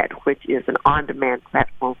PatientWorld.net, which is an on-demand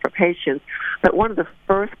platform for patients. But one of the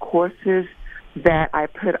first courses that I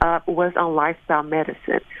put up was on lifestyle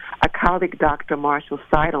medicine. A colleague, Dr. Marshall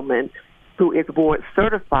Seidelman, who is board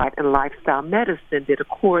certified in lifestyle medicine, did a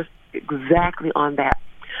course exactly on that,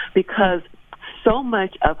 because so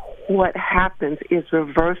much of what happens is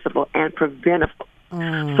reversible and preventable.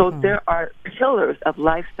 Mm-hmm. So there are pillars of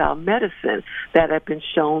lifestyle medicine that have been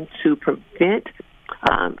shown to prevent,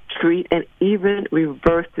 treat, and even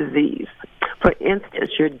reverse disease. For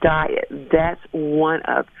instance, your diet, that's one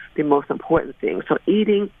of the most important things. So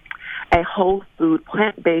eating a whole food,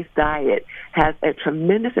 plant-based diet has a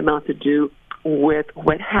tremendous amount to do with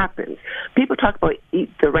what happens. People talk about eat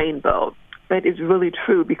the rainbow, but it's really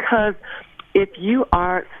true, because if you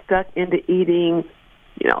are stuck into eating,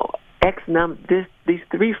 these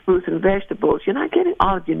 3 fruits and vegetables, you're not getting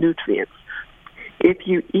all of your nutrients. If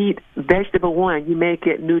you eat vegetable 1, you may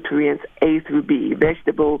get nutrients A through B.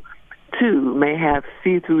 Vegetable 2 may have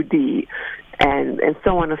C through D, and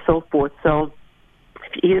so on and so forth. So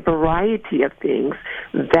if you eat a variety of things,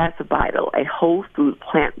 that's vital. A whole food,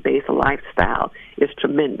 plant-based lifestyle is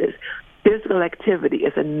tremendous. Physical activity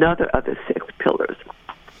is another of the 6 pillars.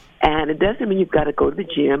 And it doesn't mean you've got to go to the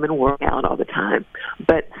gym and work out all the time,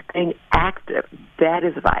 but staying active, that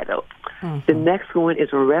is vital. Mm-hmm. The next one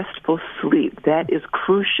is restful sleep. That is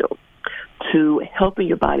crucial to helping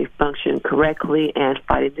your body function correctly and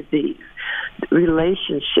fighting disease.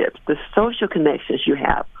 Relationships, the social connections you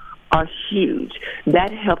have are huge.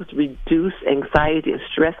 That helps reduce anxiety and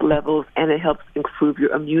stress levels, and it helps improve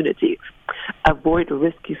your immunity. Avoid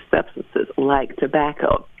risky substances like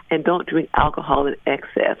tobacco. And don't drink alcohol in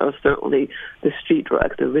excess, or certainly the street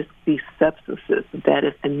drugs, the risky substances. That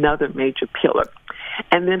is another major pillar.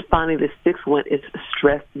 And then finally, the 6th one is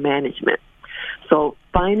stress management. So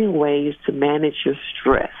finding ways to manage your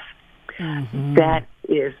stress, that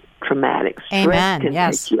is traumatic. Stress can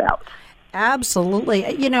take you out. Absolutely.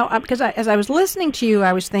 Because as I was listening to you,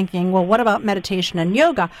 I was thinking, well, what about meditation and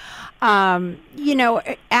yoga?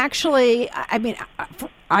 Actually,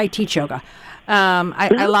 I teach yoga.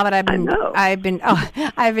 I love it.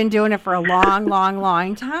 I've been doing it for a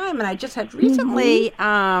long time, and I just had recently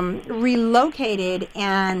relocated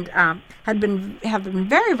and have been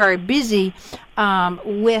very, very busy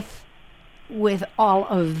with all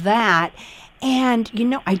of that. And,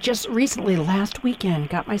 I just recently, last weekend,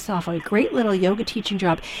 got myself a great little yoga teaching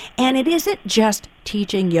job. And it isn't just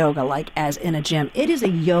teaching yoga, like as in a gym. It is a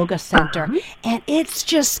yoga center. And it's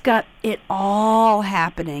just got it all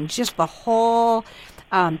happening. Just the whole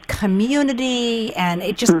community. And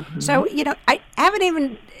it just, so, I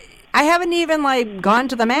haven't even like gone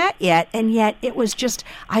to the mat yet. And yet it was just,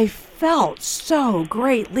 I felt so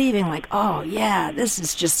great leaving, like, oh yeah, this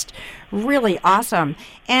is just really awesome.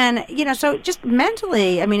 And so just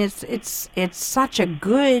mentally, I mean, it's such a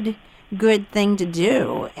good thing to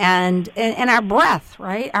do. And our breath,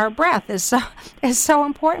 right? Our breath is so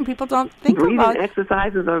important. People don't think about it. Breathing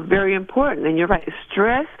exercises are very important, and you're right.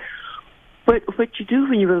 Stress. But what you do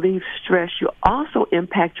when you relieve stress, you also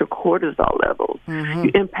impact your cortisol levels. You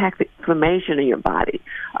impact the inflammation in your body.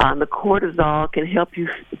 The cortisol can help you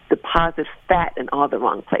deposit fat in all the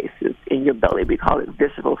wrong places in your belly. We call it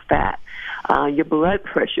visceral fat. Your blood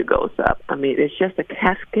pressure goes up. I mean, it's just a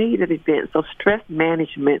cascade of events. So stress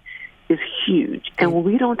management is huge. And when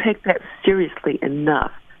we don't take that seriously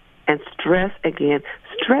enough, and stress could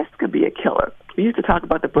be a killer. We used to talk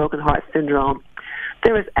about the broken heart syndrome.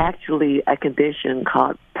 There is actually a condition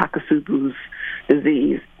called Takotsubo's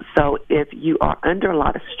disease. So if you are under a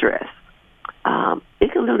lot of stress,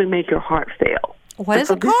 it can literally make your heart fail. What is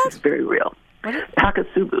it called? This is very real.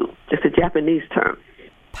 Takotsubo. It's a Japanese term.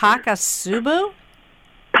 Takotsubo?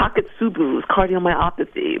 Takotsubo's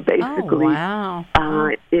cardiomyopathy. Basically, wow.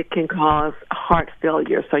 It can cause heart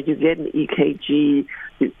failure. So you get an EKG,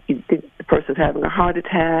 you think the person's having a heart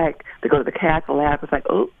attack, they go to the cath lab, it's like,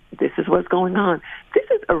 oh, this is what's going on. This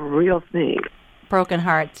is a real thing. Broken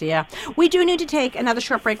hearts, yeah. We do need to take another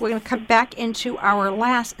short break. We're going to come back into our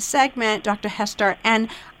last segment, Dr. Hester. And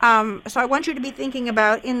so I want you to be thinking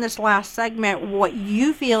about, in this last segment, what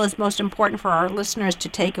you feel is most important for our listeners to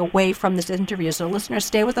take away from this interview. So listeners,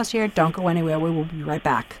 stay with us here. Don't go anywhere. We will be right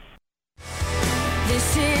back.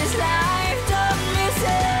 This is life, don't miss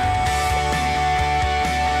it.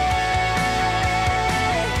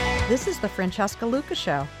 This is the Francesca Luca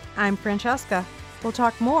Show. I'm Francesca. We'll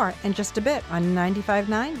talk more in just a bit on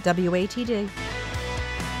 95.9 WATD.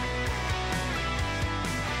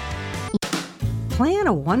 Plan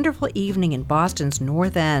a wonderful evening in Boston's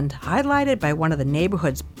North End, highlighted by one of the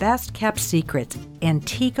neighborhood's best-kept secrets,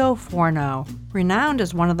 Antico Forno. Renowned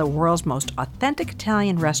as one of the world's most authentic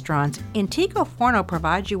Italian restaurants, Antico Forno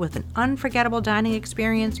provides you with an unforgettable dining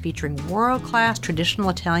experience featuring world-class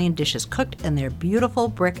traditional Italian dishes cooked in their beautiful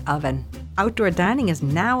brick oven. Outdoor dining is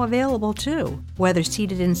now available too, whether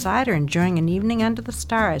seated inside or enjoying an evening under the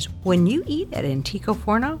stars. When you eat at Antico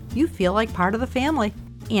Forno, you feel like part of the family.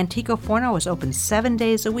 Antico Forno is open 7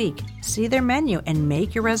 days a week. See their menu and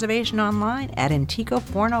make your reservation online at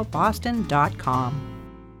anticofornoboston.com.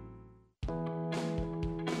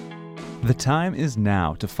 The time is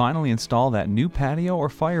now to finally install that new patio or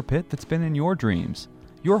fire pit that's been in your dreams.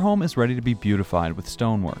 Your home is ready to be beautified with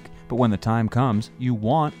stonework, but when the time comes, you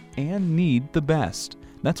want and need the best.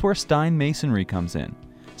 That's where Stein Masonry comes in.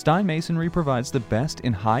 Stein Masonry provides the best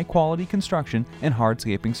in high-quality construction and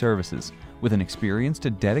hardscaping services. With an experienced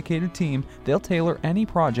and dedicated team, they'll tailor any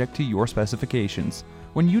project to your specifications.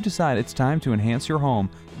 When you decide it's time to enhance your home,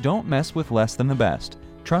 don't mess with less than the best.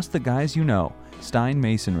 Trust the guys you know. Stein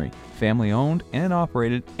Masonry, family-owned and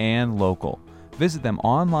operated and local. Visit them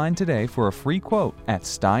online today for a free quote at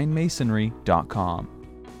steinmasonry.com.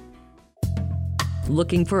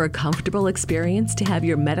 Looking for a comfortable experience to have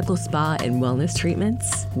your medical spa and wellness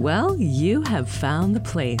treatments? Well, you have found the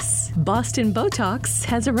place. Boston Botox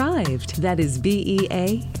has arrived. That is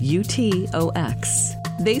BEAUTOX.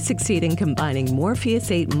 They succeed in combining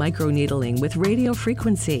Morpheus8 microneedling with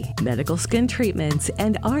radiofrequency, medical skin treatments,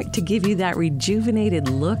 and art to give you that rejuvenated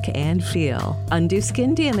look and feel. Undo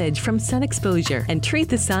skin damage from sun exposure and treat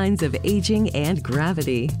the signs of aging and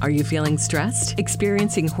gravity. Are you feeling stressed,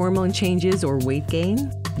 experiencing hormone changes or weight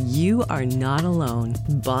gain? You are not alone.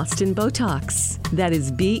 Boston Botox, that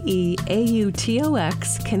is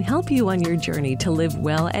BEAUTOX, can help you on your journey to live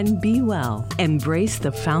well and be well. Embrace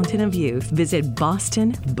the fountain of youth. Visit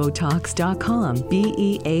BostonBotox.com,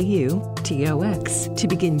 BEAUTOX, to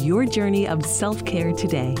begin your journey of self-care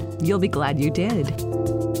today. You'll be glad you did.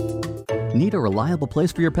 Need a reliable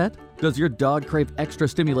place for your pet? Does your dog crave extra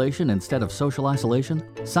stimulation instead of social isolation?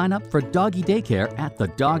 Sign up for doggy daycare at the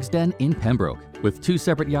Dog's Den in Pembroke. With 2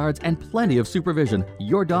 separate yards and plenty of supervision,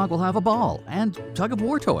 your dog will have a ball and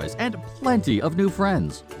tug-of-war toys and plenty of new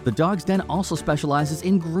friends. The Dog's Den also specializes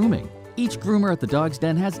in grooming. Each groomer at the Dog's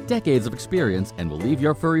Den has decades of experience and will leave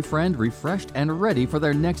your furry friend refreshed and ready for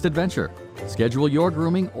their next adventure. Schedule your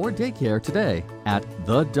grooming or daycare today at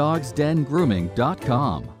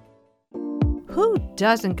thedogsdengrooming.com. Who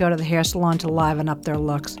doesn't go to the hair salon to liven up their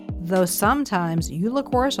looks? Though sometimes you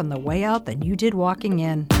look worse on the way out than you did walking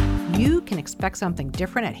in. You can expect something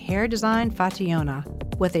different at Hair Design Fationa.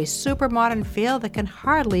 With a super modern feel that can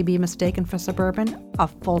hardly be mistaken for suburban, a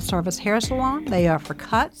full-service hair salon, they offer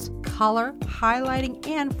cuts, color, highlighting,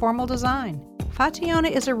 and formal design. Fationa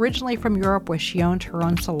is originally from Europe where she owned her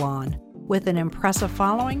own salon. With an impressive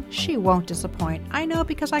following, she won't disappoint. I know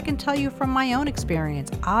because I can tell you from my own experience.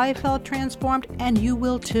 I felt transformed and you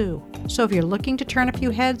will too. So if you're looking to turn a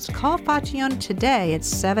few heads, call Fationa today at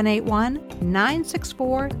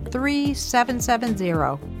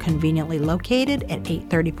 781-964-3770. Conveniently located at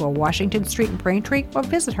 834 Washington Street in Braintree, or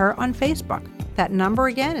visit her on Facebook. That number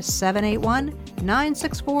again is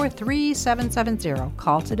 781-964-3770.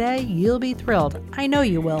 Call today. You'll be thrilled. I know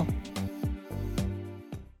you will.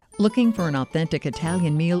 Looking for an authentic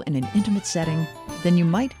Italian meal in an intimate setting? Then you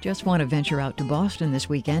might just want to venture out to Boston this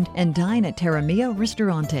weekend and dine at Terra Mia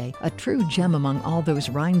Ristorante, a true gem among all those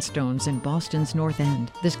rhinestones in Boston's North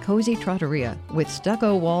End. This cozy trattoria, with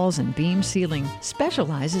stucco walls and beam ceiling,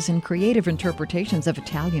 specializes in creative interpretations of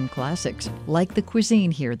Italian classics. Like the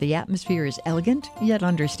cuisine here, the atmosphere is elegant yet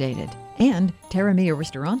understated. And Terra Mia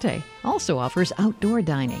Ristorante also offers outdoor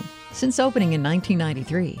dining. Since opening in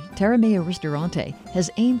 1993, Terra Mia Ristorante has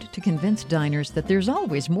aimed to convince diners that there's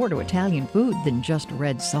always more to Italian food than just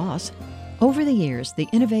red sauce. Over the years, the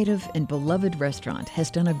innovative and beloved restaurant has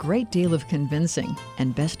done a great deal of convincing,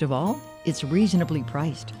 and best of all, it's reasonably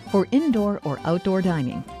priced. For indoor or outdoor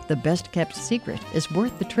dining, the best-kept secret is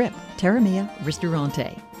worth the trip. Terra Mia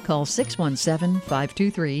Ristorante. Call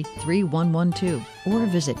 617-523-3112 or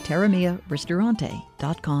visit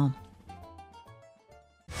terramiaristorante.com.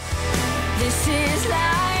 This is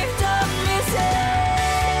life, don't miss it.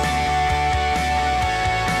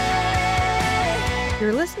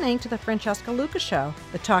 You're listening to the Francesca Luca Show.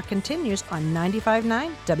 The talk continues on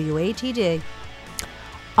 95.9 WATD.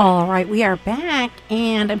 All right, we are back,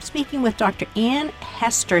 and I'm speaking with Dr. Ann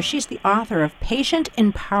Hester. She's the author of Patient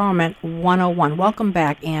Empowerment 101. Welcome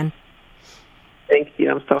back, Ann. Thank you.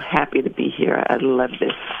 I'm so happy to be here. I love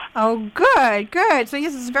this. Oh, good. So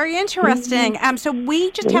this is very interesting. So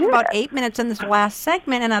we just have about 8 minutes in this last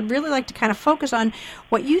segment, and I'd really like to kind of focus on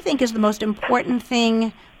what you think is the most important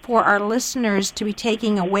thing for our listeners to be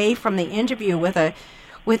taking away from the interview with a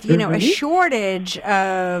shortfall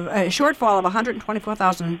of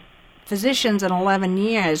 124,000 physicians in 11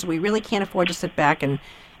 years. We really can't afford to sit back and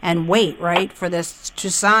wait, right, for this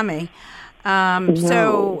tsunami. No.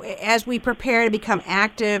 So as we prepare to become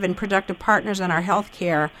active and productive partners in our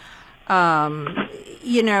healthcare,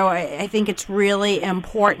 I think it's really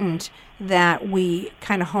important that we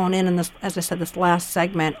kind of hone in on this, as I said, this last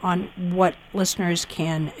segment, on what listeners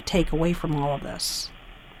can take away from all of this.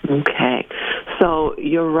 Okay. So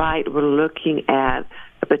you're right. We're looking at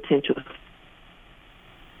a potential.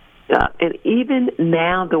 And even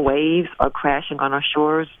now the waves are crashing on our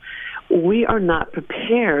shores. We are not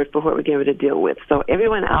prepared for what we're going to deal with. So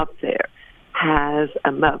everyone out there has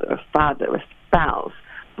a mother, a father, a spouse,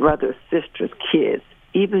 brothers, sisters, kids,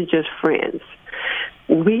 even just friends.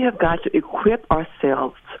 We have got to equip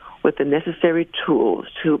ourselves with the necessary tools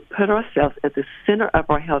to put ourselves at the center of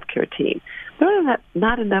our healthcare team. There are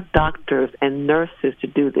not enough doctors and nurses to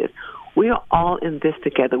do this. We are all in this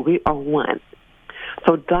together. We are one.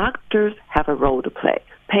 So doctors have a role to play.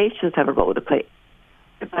 Patients have a role to play.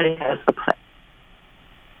 Everybody has a play.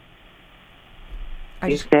 I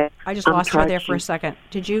just lost her there for a second.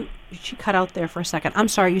 She cut out there for a second. I'm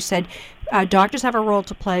sorry, you said doctors have a role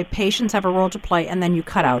to play, patients have a role to play, and then you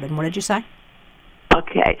cut out. And what did you say?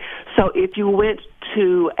 Okay. So if you went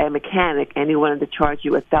to a mechanic and he wanted to charge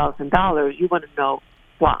you $1,000, you want to know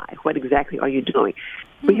why. What exactly are you doing?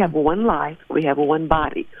 Mm-hmm. We have one life. We have one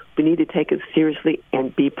body. We need to take it seriously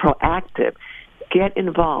and be proactive. Get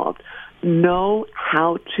involved. Know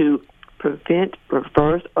how to prevent,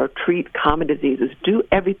 reverse, or treat common diseases. Do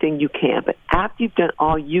everything you can. But after you've done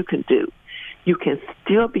all you can do, you can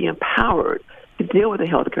still be empowered to deal with the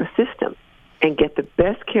healthcare system and get the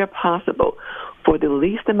best care possible for the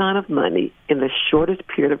least amount of money in the shortest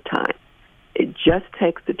period of time. It just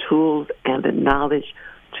takes the tools and the knowledge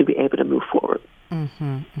to be able to move forward.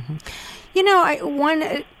 Mm-hmm, mm-hmm. One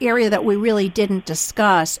area that we really didn't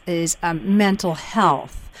discuss is mental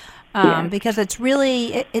health. because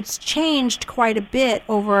it's changed quite a bit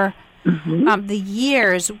over the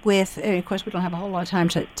years with, of course, we don't have a whole lot of time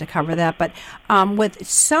to cover that, but with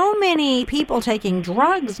so many people taking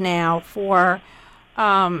drugs now for,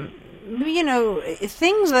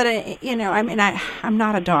 things that, I'm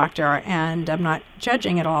not a doctor and I'm not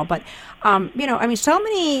judging at all, but,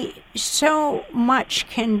 so much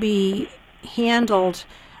can be handled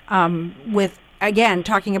with, again,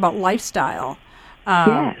 talking about lifestyle,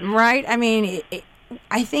 right? I mean,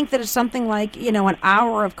 I think that it's something like, an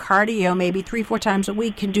hour of cardio, maybe 3-4 times a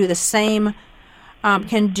week, can do the same,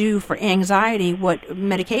 can do for anxiety what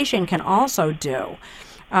medication can also do.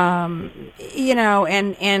 And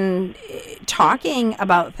talking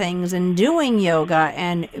about things and doing yoga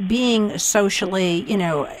and being socially,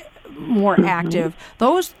 more active,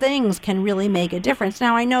 those things can really make a difference.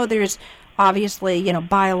 Now, I know there's obviously,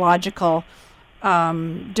 biological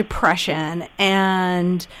depression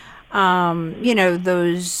and,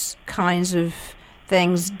 those kinds of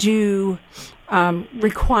things do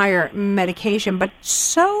require medication, but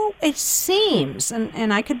so it seems,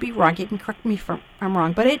 and I could be wrong, you can correct me if I'm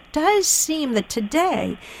wrong, but it does seem that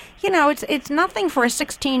today, it's nothing for a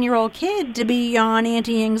 16-year-old kid to be on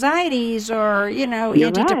anti-anxieties or,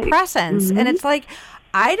 antidepressants. Right. And it's like,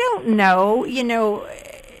 I don't know,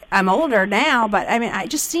 I'm older now, but I mean, it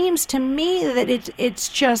just seems to me that it's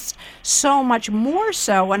just so much more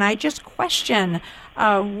so, and I just question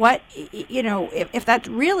what, if that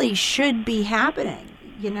really should be happening.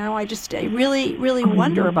 I really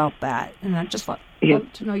wonder about that, and I just love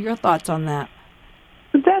to know your thoughts on that.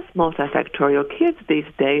 That's multifactorial. Kids these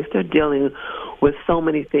days, they're dealing with so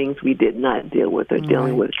many things we did not deal with. They're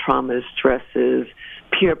dealing with traumas, stresses,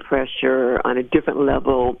 peer pressure on a different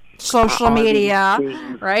level. Social media,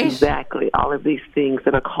 right? Exactly. All of these things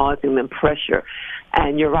that are causing them pressure.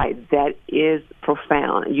 And you're right, that is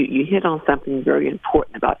profound. You hit on something very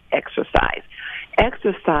important about exercise.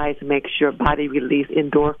 Exercise makes your body release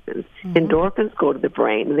endorphins. Endorphins go to the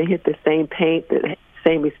brain, and they hit the same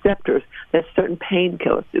receptors that certain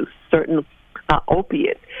painkillers do, certain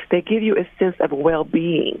opiates. They give you a sense of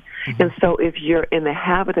well-being. And so if you're in the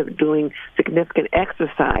habit of doing significant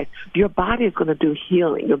exercise, your body is going to do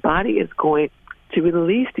healing. Your body is going to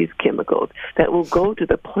release these chemicals that will go to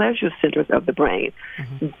the pleasure centers of the brain.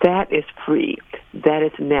 That is free. That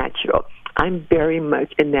is natural. I'm very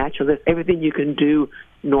much a naturalist. Everything you can do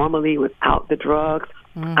normally without the drugs,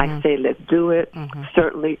 I say let's do it.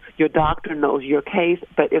 Certainly your doctor knows your case,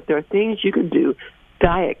 but if there are things you can do,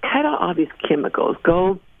 diet, cut out all these chemicals.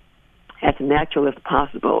 Go as natural as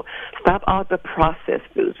possible. Stop all the processed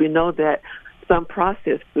foods. We know that some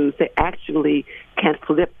processed foods, they actually can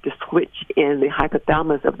flip the switch in the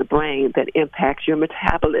hypothalamus of the brain that impacts your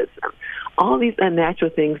metabolism. All these unnatural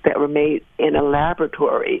things that were made in a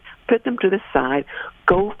laboratory, put them to the side.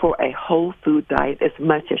 Go for a whole food diet as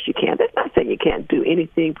much as you can. That's not saying you can't do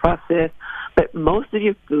anything processed, but most of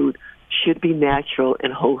your food should be natural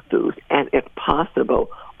and whole foods, and if possible,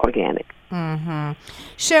 organic.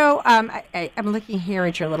 So I'm looking here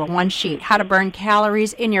at your little one sheet, how to burn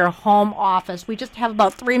calories in your home office. We just have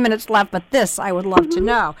about 3 minutes left, but this I would love to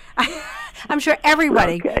know. I'm sure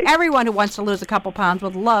everyone who wants to lose a couple pounds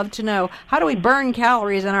would love to know, how do we burn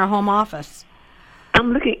calories in our home office?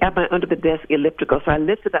 I'm looking at my under-the-desk elliptical. So I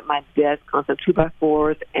lifted up my desk on some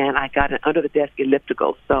 2x4s, and I got an under-the-desk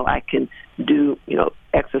elliptical so I can do,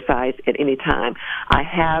 exercise at any time. I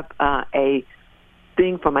have a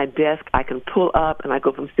thing for my desk I can pull up, and I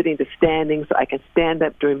go from sitting to standing, so I can stand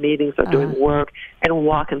up during meetings or during work and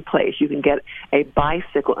walk in place. You can get a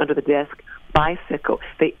bicycle under the desk bicycle.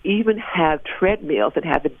 They even have treadmills that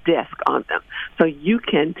have a desk on them, so you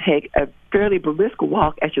can take a fairly brisk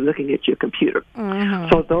walk as you're looking at your computer.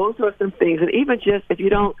 So those are some things, and even just if you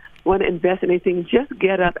don't want to invest in anything, just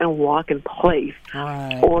get up and walk in place,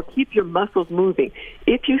 or keep your muscles moving.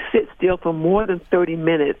 If you sit still for more than 30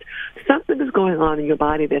 minutes, something is going on in your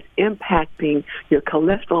body that's impacting your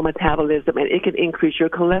cholesterol metabolism, and it can increase your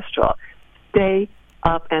cholesterol. Stay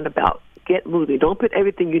up and about. Get moving. Don't put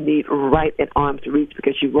everything you need right at arm's reach,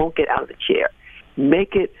 because you won't get out of the chair.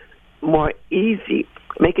 Make it more easy.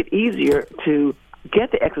 Make it easier to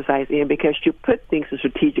get the exercise in, because you put things in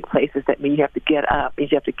strategic places that mean you have to get up.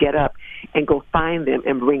 Means you have to get up and go find them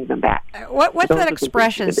and bring them back. What's that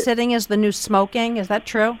expression? Sitting is the new smoking. Is that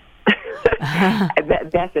true?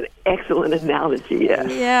 That's an excellent analogy,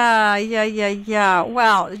 Yeah.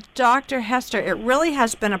 Well, Dr. Hester, it really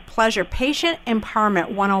has been a pleasure. Patient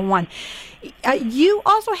Empowerment 101. You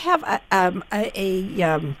also have a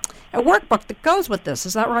workbook that goes with this.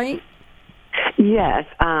 Is that right? Yes,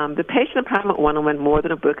 the Patient Empowerment 101, More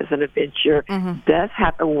Than a Book is an Adventure, does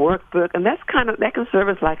have a workbook, and that can serve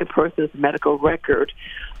as like a person's medical record.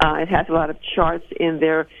 It has a lot of charts in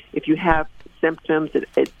there. If you have symptoms,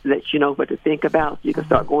 it lets you know what to think about, so you can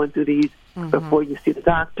start going through these before you see the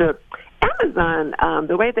doctor. Amazon,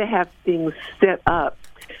 the way they have things set up,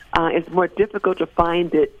 it's more difficult to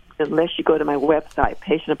find it unless you go to my website,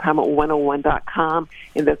 patientempowerment101.com,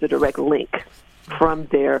 and there's a direct link from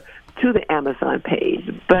there to the Amazon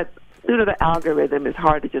page. But due to the algorithm, it's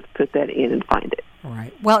hard to just put that in and find it. All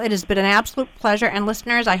right. Well, it has been an absolute pleasure. And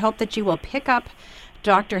listeners, I hope that you will pick up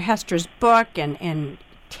Dr. Hester's book and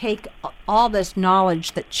take all this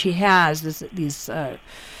knowledge that she has,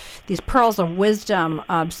 these pearls of wisdom,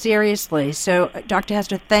 seriously. So, Dr.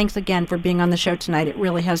 Hester, thanks again for being on the show tonight. It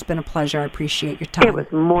really has been a pleasure. I appreciate your time. It was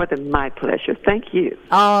more than my pleasure. Thank you.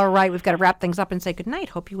 All right, we've got to wrap things up and say goodnight.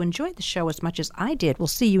 Hope you enjoyed the show as much as I did. We'll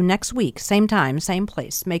see you next week, same time, same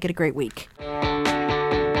place. Make it a great week. What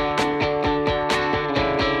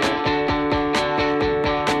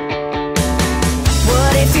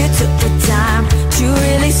if you took